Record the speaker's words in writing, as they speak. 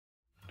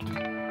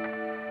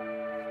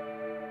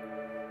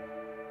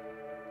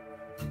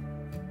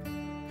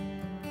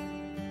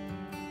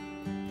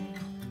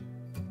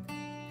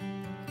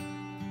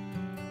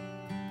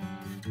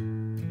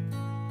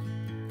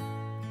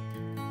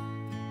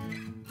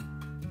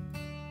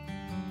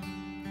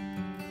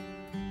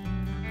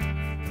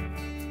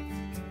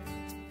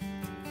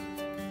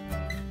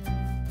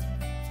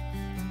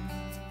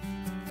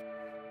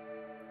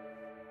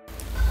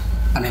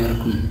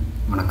அனைவருக்கும்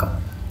வணக்கம்.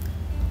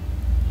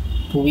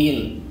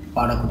 புவியியல்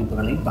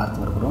பாடக்குறிப்புகளை பார்த்து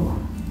வருகிறோம்.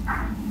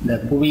 இந்த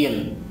புவியியல்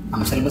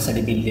நம் சிலபஸ்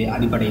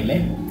அடிப்படையில்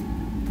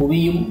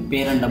புவியும்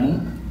பேரண்டமும்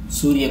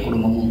சூரிய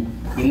குடும்பமும்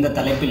இந்த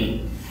தலைப்பில்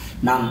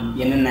நாம்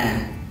என்னென்ன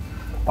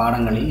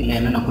பாடங்களை இல்லை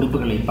என்னென்ன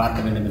குறிப்புகளை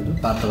பார்க்க வேண்டும் என்று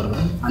பார்த்து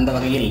வருகிறோம். அந்த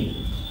வகையில்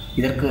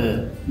இதற்கு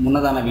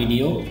முன்னதான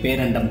வீடியோ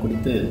பேரண்டம்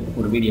குறித்து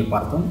ஒரு வீடியோ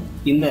பார்த்தோம்.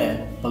 இந்த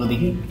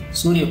பகுதியில்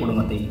சூரிய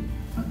குடும்பத்தை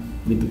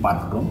குறித்து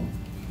பார்க்கிறோம்.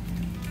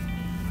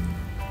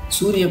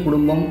 சூரிய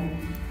குடும்பம்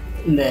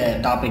இந்த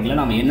டாப்பிக்கில்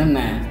நாம் என்னென்ன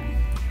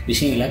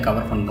விஷயங்களை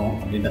கவர் பண்ணுறோம்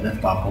அப்படின்றத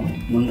பார்ப்போம்.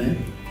 ஒன்று,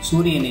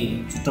 சூரியனை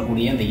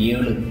சுற்றக்கூடிய அந்த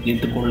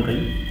 7-8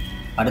 கோள்கள்,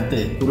 அடுத்து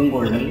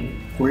குறுங்கோள்கள்,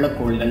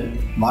 குள்ளக்கோள்கள்,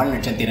 வால்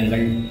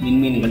நட்சத்திரங்கள்,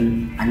 விண்மீன்கள்,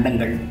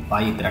 அண்டங்கள்,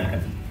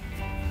 வாயுத்திரள்கள்,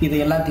 இது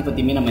எல்லாத்தையும்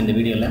பற்றியுமே நம்ம இந்த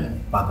வீடியோவில்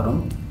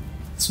பார்க்குறோம்.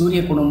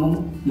 சூரிய குடும்பம்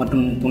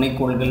மற்றும்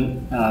துணைக்கோள்கள்,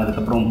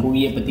 அதுக்கப்புறம்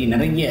புவியை பற்றி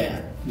நிறைய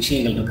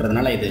விஷயங்கள்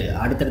இருக்கிறதுனால இது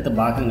அடுத்தடுத்த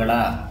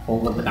பாகங்களாக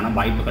போகிறதுக்கான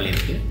வாய்ப்புகள்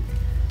இருக்குது.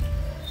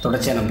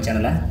 தொடர்ச்சியாக நம்ம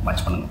சேனலை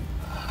வாட்ச் பண்ணுங்கள்.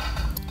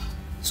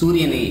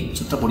 சூரியனை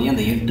சுற்றக்கூடிய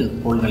அந்த 8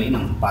 கோள்களை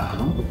நாம்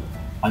பார்க்கிறோம்.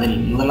 அதில்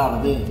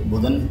முதலாவது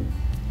புதன்,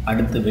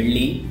 அடுத்து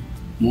வெள்ளி,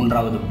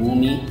 மூன்றாவது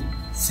பூமி,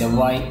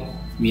 செவ்வாய்,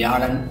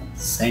 வியாழன்,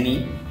 சனி,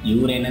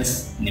 யூரேனஸ்,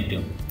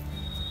 நெப்டியூன்.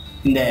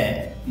 இந்த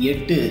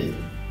 8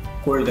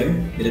 கோள்கள்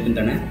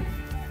இருக்கின்றன.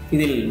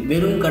 இதில்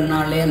வெறும்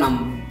கண்ணாலே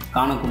நாம்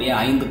காணக்கூடிய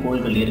 5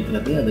 கோள்கள்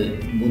இருக்கிறது. அது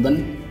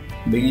புதன்,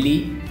 வெள்ளி,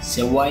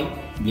 செவ்வாய்,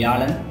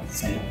 வியாழன்,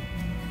 சனி.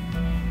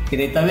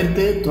 இதை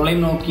தவிர்த்து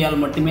தொலைநோக்கியால்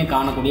மட்டுமே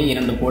காணக்கூடிய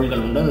 2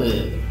 கோள்கள் உண்டு. அது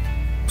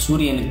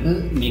சூரியனுக்கு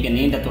மிக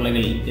நீண்ட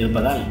தொலைவில்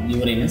இருப்பதால்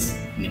யூரேனஸ்,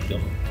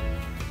 நெப்டியூன்.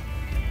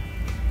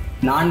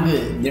 4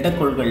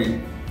 திடக்கோள்கள்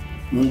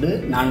உண்டு,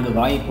 4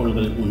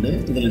 வாயுக்கோள்கள் உண்டு.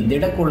 இதில்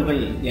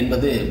திடக்கோள்கள்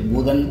என்பது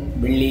புதன்,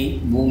 வெள்ளி,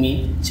 பூமி,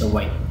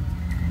 செவ்வாய்.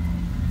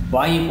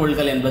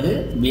 வாயுக்கோள்கள் என்பது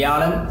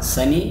வியாழன்,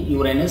 சனி,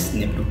 யூரேனஸ்,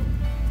 நெப்டியூன்.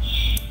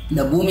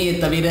 இந்த பூமியை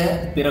தவிர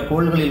பிற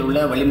கோள்களில்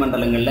உள்ள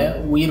வளிமண்டலங்களில்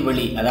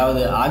உயிர்வெளி,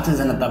 அதாவது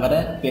ஆக்சிஜனை தவிர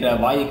பிற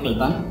வாயுக்கள்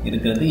தான்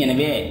இருக்கிறது.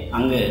 எனவே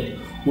அங்கு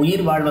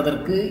உயிர்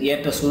வாழ்வதற்கு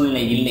ஏற்ற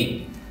சூழ்நிலை இல்லை.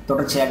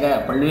 தொடர்ச்சியாக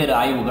பல்வேறு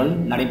ஆய்வுகள்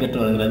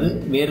நடைபெற்று வருகிறது.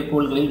 வேறு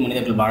கோள்களில்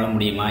மனிதர்கள் வாழ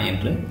முடியுமா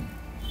என்று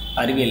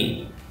அறிவியல்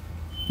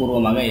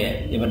பூர்வமாக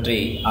இவற்றை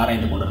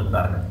ஆராய்ந்து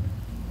கொண்டிருக்கிறார்கள்.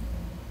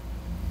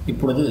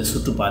 இப்பொழுது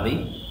சுற்றுப்பாதை.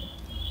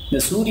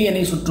 இந்த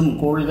சூரியனை சுற்றும்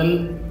கோள்கள்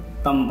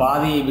தம்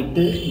பாதையை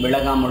விட்டு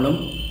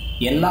விலகாமலும்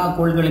எல்லா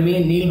கோள்களுமே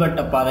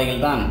நீள்வட்ட பாதைகள்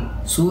தான்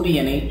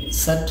சூரியனை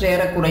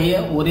சற்றேறக்குறைய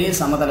ஒரே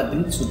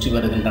சமதளத்தில் சுற்றி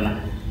வருகின்றன.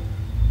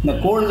 இந்த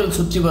கோள்கள்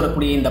சுற்றி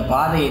வரக்கூடிய இந்த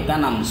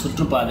பாதையைத்தான் நாம்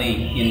சுற்றுப்பாதை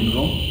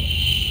என்கிறோம்.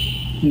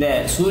 இந்த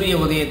சூரிய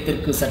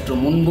உதயத்திற்கு சற்று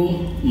முன்பும்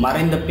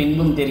மறைந்த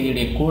பின்பும்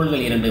தெரியக்கூடிய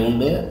கோள்கள் 2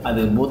 உண்டு.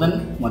 அது புதன்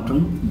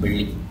மற்றும்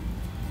வெள்ளி.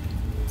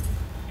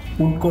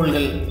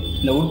 உட்கோள்கள்.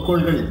 இந்த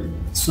உட்கோள்கள்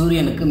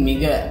சூரியனுக்கு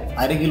மிக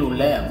அருகில்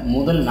உள்ள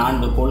முதல்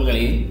 4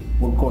 கோள்களை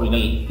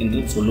உட்கோள்கள் என்று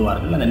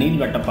சொல்லுவார்கள். அந்த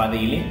நீள்வட்ட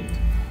பாதையிலே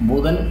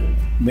புதன்,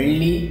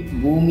 வெள்ளி,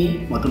 பூமி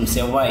மற்றும்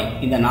செவ்வாய்,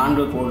 இந்த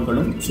 4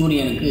 கோள்களும்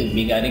சூரியனுக்கு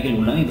மிக அருகில்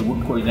உள்ளன. இது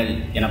உட்கோள்கள்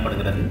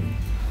எனப்படுகிறது.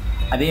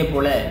 அதே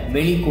போல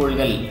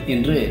வெளிக்கோள்கள்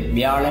என்று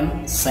வியாழன்,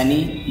 சனி,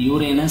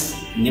 யூரேனஸ்,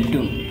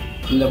 நெப்டியூன்,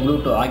 இந்த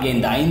புளூட்டோ ஆகிய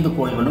இந்த 5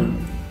 கோள்களும்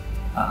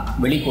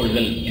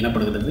வெளிக்கோள்கள்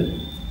எனப்படுகிறது.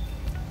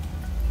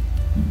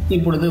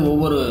 இப்பொழுது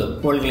ஒவ்வொரு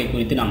கோள்களை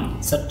குறித்து நாம்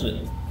சற்று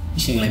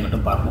விஷயங்களை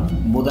மட்டும் பார்ப்போம்.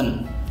 புதன்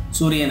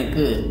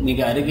சூரியனுக்கு மிக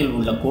அருகில்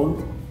உள்ள கோள்.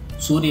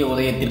 சூரிய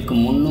உதயத்திற்கு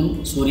முன்னும்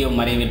சூரிய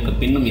மறைவிற்கு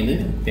பின்னும் இது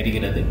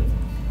தெரிகிறது.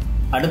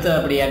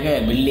 அடுத்தபடியாக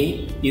வெள்ளி,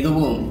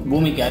 இதுவும்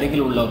பூமிக்கு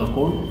அருகில் உள்ள ஒரு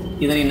கோள்.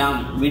 இதனை நாம்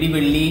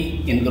விடிவெள்ளி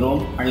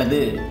என்கிறோம், அல்லது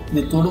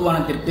இது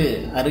தொடுவானத்திற்கு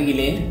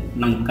அருகிலே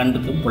நம்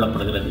கண்ணுக்கு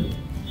புலப்படுகிறது.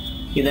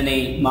 இதனை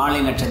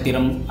மாலை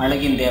நட்சத்திரம்,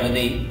 அழகின்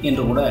தேவதை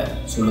என்று கூட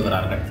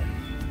சொல்லுகிறார்கள்.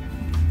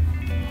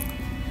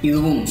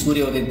 இதுவும்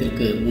சூரிய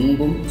உதயத்திற்கு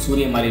முன்பும்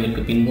சூரிய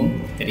மறைவிற்கு பின்பும்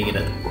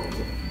தெரிகிறது.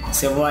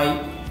 செவ்வாய்,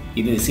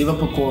 இது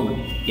சிவப்பு கோள்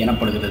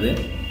எனப்படுகிறது.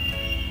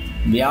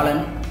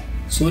 வியாழன்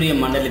சூரிய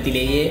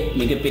மண்டலத்திலேயே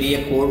மிகப்பெரிய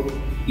கோள்.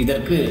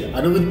 இதற்கு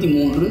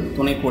 63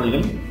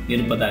 துணைக்கோள்கள்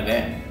இருப்பதாக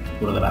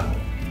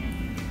கூறுகிறார்கள்.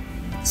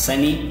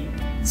 சனி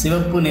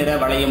சிவப்பு நிற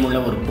வளையம் உள்ள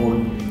ஒரு கோள்.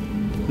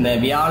 இந்த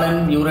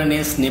வியாழன்,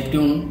 யூரேனஸ்,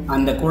 நெப்டியூன்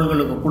அந்த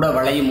கோள்களுக்கு கூட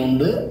வளையம்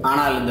உண்டு.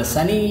 ஆனால் இந்த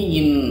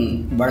சனியின்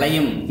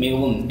வளையம்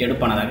மிகவும்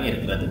எடுப்பானதாக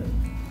இருக்கிறது.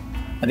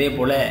 அதே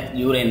போல்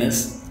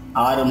யூரேனஸ்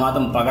 6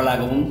 மாதம்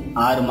பகலாகவும்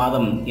 6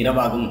 மாதம்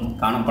இரவாகவும்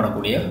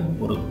காணப்படக்கூடிய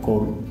ஒரு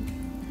கோள்.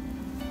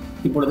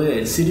 இப்பொழுது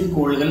சிறு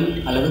கோள்கள்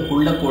அல்லது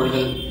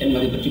குள்ளக்கோள்கள்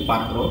என்பதை பற்றி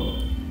பார்க்கிறோம்.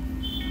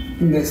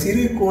 இந்த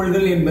சிறு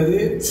கோள்கள் என்பது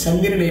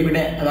சந்திரனை விட,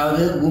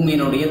 அதாவது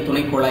பூமியினுடைய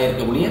துணைக்கோளாக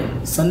இருக்கக்கூடிய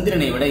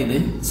சந்திரனை விட இது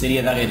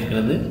சிறியதாக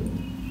இருக்கிறது.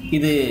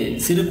 இது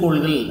சிறு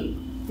கோள்கள்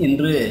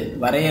என்று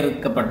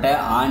வரையறுக்கப்பட்ட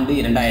ஆண்டு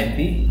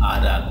 2006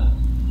 ஆகும்.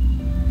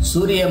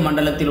 சூரிய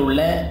மண்டலத்தில்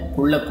உள்ள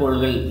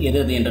குள்ளக்கோள்கள்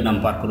எது என்று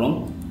நாம் பார்க்கிறோம்.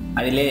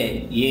 அதிலே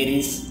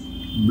ஏரிஸ்,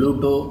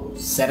 புளூட்டோ,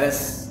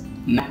 செரஸ்,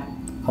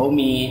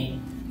 ஹௌமியே,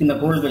 இந்த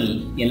கோள்கள்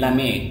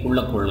எல்லாமே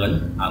குள்ளக்கோள்கள்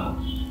ஆகும்.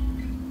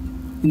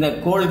 இந்த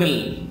கோள்கள்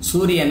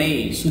சூரியனை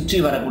சுற்றி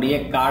வரக்கூடிய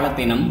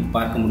காலத்தை நாம்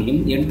பார்க்க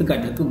முடியும்.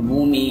 எடுத்துக்காட்டிற்கு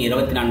பூமி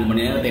 24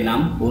 மணி நேரத்தை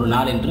நாம் ஒரு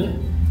நாள் என்று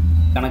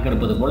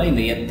கணக்கெடுப்பது போல்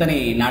இந்த எத்தனை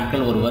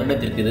நாட்கள் ஒரு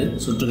வருடத்திற்கு இது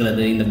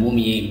சுற்றுகிறது இந்த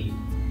பூமியை.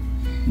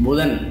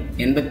 புதன்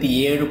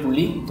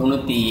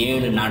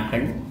 87.97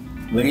 நாட்கள்,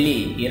 வெள்ளி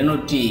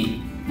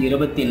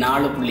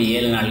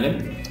 224.7 நாட்கள்,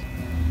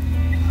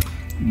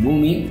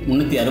 பூமி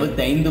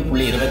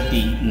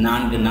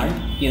 365.24 நாள்.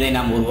 இதை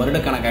நாம் ஒரு வருட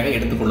கணக்காக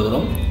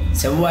எடுத்துக்கொள்கிறோம்.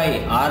 செவ்வாய்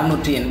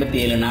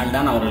 687 நாள்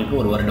தான் அவர்களுக்கு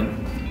ஒரு வருடம்.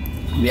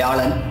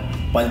 வியாழன்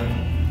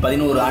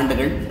 11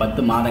 ஆண்டுகள்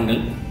 10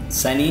 மாதங்கள்,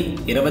 சனி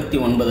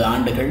 29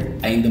 ஆண்டுகள்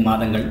 5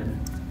 மாதங்கள்,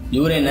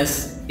 யூரேனஸ்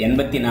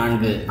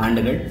 84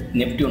 ஆண்டுகள்,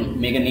 நெப்டியூன்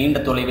மிக நீண்ட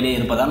தொலைவிலே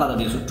இருப்பதால்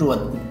அதனுடைய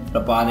சுற்றுவட்ட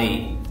பாதை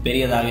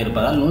பெரியதாக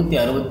இருப்பதால்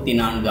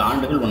 164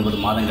 ஆண்டுகள் 9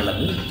 மாதங்கள்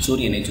அது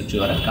சூரியனை சுற்றி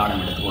வர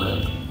காலம்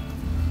எடுத்துக்கொள்கிறது.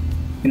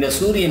 இந்த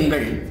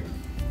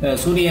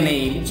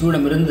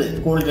சூரியனிடமிருந்து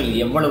கோள்கள்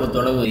எவ்வளவு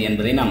தொலைவு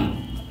என்பதை நாம்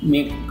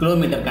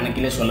கிலோமீட்டர்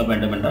கணக்கிலே சொல்ல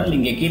வேண்டும் என்றால்,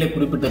 இங்கே கீழே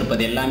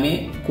குறிப்பிட்டிருப்பது எல்லாமே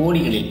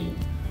கோடிகளில்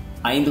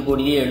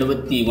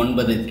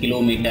 5,79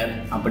 கிலோமீட்டர்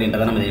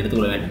அப்படின்றத நம்ம இதை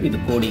எடுத்துக்கொள்ள வேண்டும். இது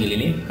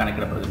கோடிகளிலே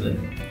கணக்கிடப்படுகிறது.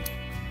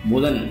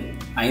 புதன்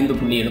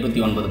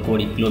 5.79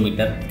 கோடி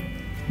கிலோமீட்டர்,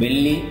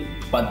 வெள்ளி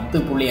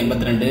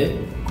 10.82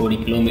 கோடி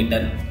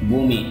கிலோமீட்டர்,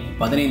 பூமி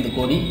 15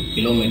 கோடி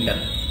கிலோமீட்டர்,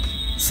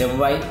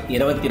 செவ்வாய்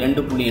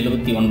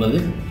 22.79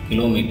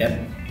 கிலோமீட்டர்,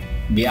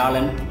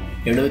 வியாழன்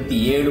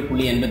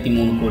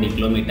 77.83 கோடி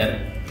கிலோமீட்டர்,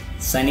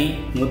 சனி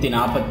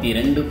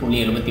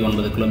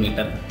 142.79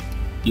 கிலோமீட்டர்,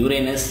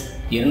 யூரேனஸ்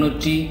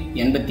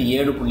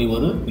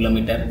 287.1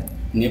 கிலோமீட்டர்,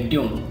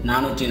 நெப்டியூன்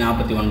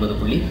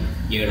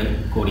 449.7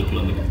 கோடி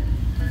கிலோமீட்டர்.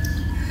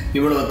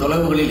 இவ்வளவு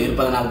தொலைவுகளில்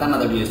இருப்பதனால் தான்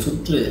அதனுடைய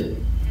சுற்று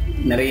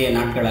நிறைய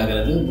நாட்கள்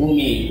ஆகிறது.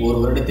 பூமி ஒரு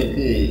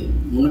வருடத்திற்கு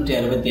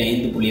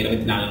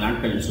 365.24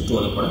 நாட்கள்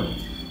சுற்றுவது போல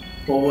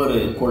ஒவ்வொரு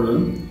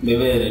கோள்களும்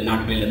வெவ்வேறு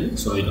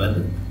நாட்களிலிருந்து சுழல்கிறது.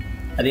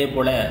 அதே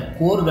போல்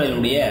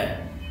கோள்களினுடைய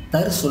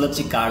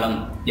தற்சுழற்சி காலம்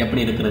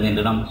எப்படி இருக்கிறது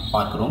என்று நாம்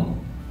பார்க்கிறோம்.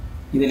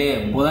 இதிலே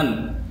புதன்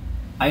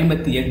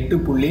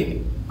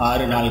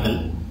 58.6 நாள்கள்,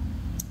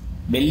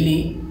 வெள்ளி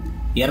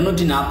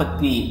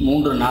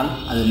 243 நாள்,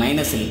 அது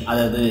மைனஸில்,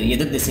 அதாவது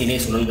எதிர் திசையிலே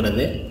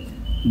சுழல்கிறது.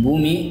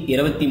 பூமி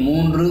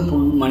 23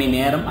 மணி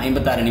நேரம்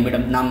 56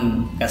 நிமிடம், நாம்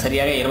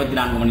சரியாக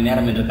 24 மணி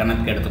நேரம் என்று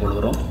கணக்கு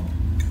எடுத்துக்கொள்கிறோம்.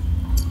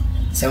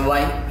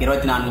 செவ்வாய்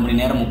 24 மணி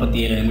நேரம்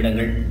 37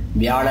 நிமிடங்கள்,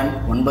 வியாழன்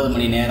 9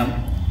 மணி நேரம்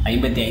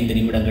 55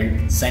 நிமிடங்கள்,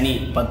 சனி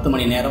 10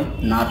 மணி நேரம்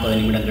 40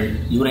 நிமிடங்கள்,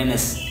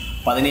 யூரேனஸ்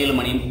 17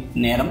 மணி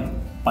நேரம்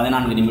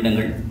 14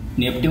 நிமிடங்கள்,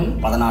 நெப்டியூன்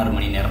 16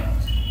 மணி நேரம்.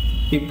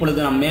 இப்பொழுது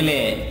நாம் மேலே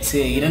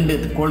 2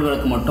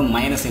 கோள்களுக்கு மட்டும்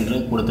மைனஸ் என்று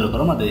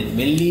கொடுத்திருக்கிறோம். அது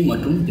வெள்ளி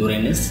மற்றும்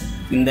யூரேனஸ்.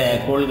 இந்த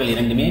கோள்கள்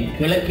இரண்டுமே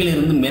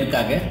கிழக்கிலிருந்து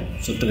மேற்காக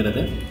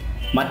சுற்றுகிறது.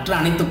 மற்ற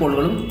அனைத்து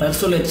கோள்களும்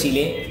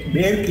தற்சுழற்சியிலே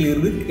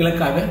மேற்கிலிருந்து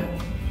கிழக்காக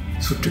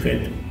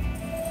சுற்றுகிறது.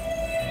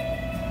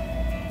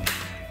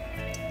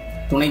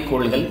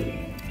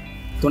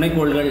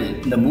 துணைக்கோள்கள்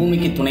இந்த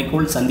பூமிக்கு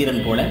துணைக்கோள்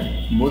சந்திரன் போல,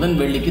 புதன்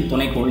வெள்ளிக்கு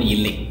துணைக்கோள்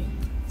இல்லை.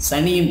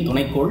 சனியின்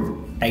துணைக்கோள்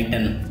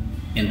டைட்டன்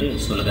என்று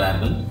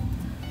சொல்கிறார்கள்.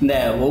 இந்த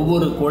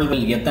ஒவ்வொரு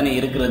கோள்கள் எத்தனை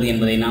இருக்கிறது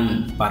என்பதை நாம்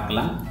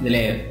பார்க்கலாம்.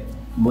 இதில்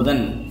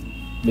புதன்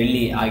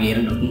வெள்ளி ஆகிய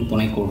இரண்டுக்கும்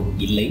துணைக்கோள்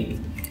இல்லை.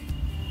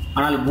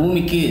 ஆனால்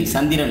பூமிக்கு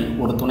சந்திரன்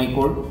ஒரு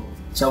துணைக்கோள்,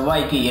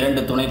 செவ்வாய்க்கு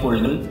 2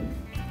 துணைக்கோள்கள்,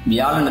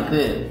 வியாழனுக்கு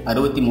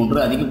 63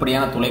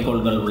 அதிகப்படியான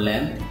துணைக்கோள்கள் உள்ள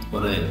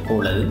ஒரு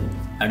கோள் அது.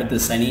 அடுத்து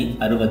சனி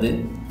 60,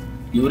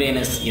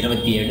 யூரேனஸ்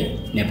 27,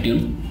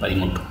 நெப்டியூன்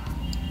 13.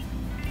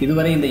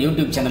 இதுவரை இந்த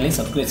யூடியூப் சேனலை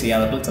சப்ஸ்கிரைப்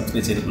செய்யாதவர்கள்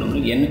சப்ஸ்கிரைப் செய்து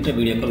கொள்ளுங்கள். எண்ணற்ற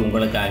வீடியோக்கள்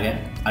உங்களுக்காக,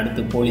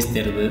 அடுத்து போலீஸ்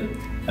தேர்வு,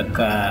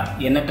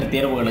 எண்ணற்ற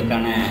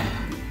தேர்வுகளுக்கான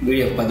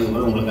வீடியோ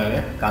பதிவுகள்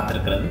உங்களுக்காக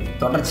காத்திருக்கிறது.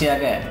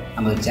 தொடர்ச்சியாக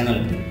நமது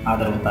சேனலுக்கு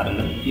ஆதரவு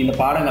தாருங்கள். இந்த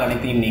பாடங்கள்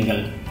அனைத்தையும்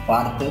நீங்கள்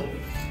பார்த்து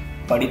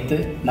படித்து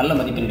நல்ல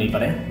மதிப்பெண்கள்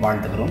பெற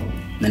வாழ்த்துகிறோம்.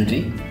 நன்றி,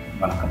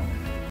 வணக்கம்.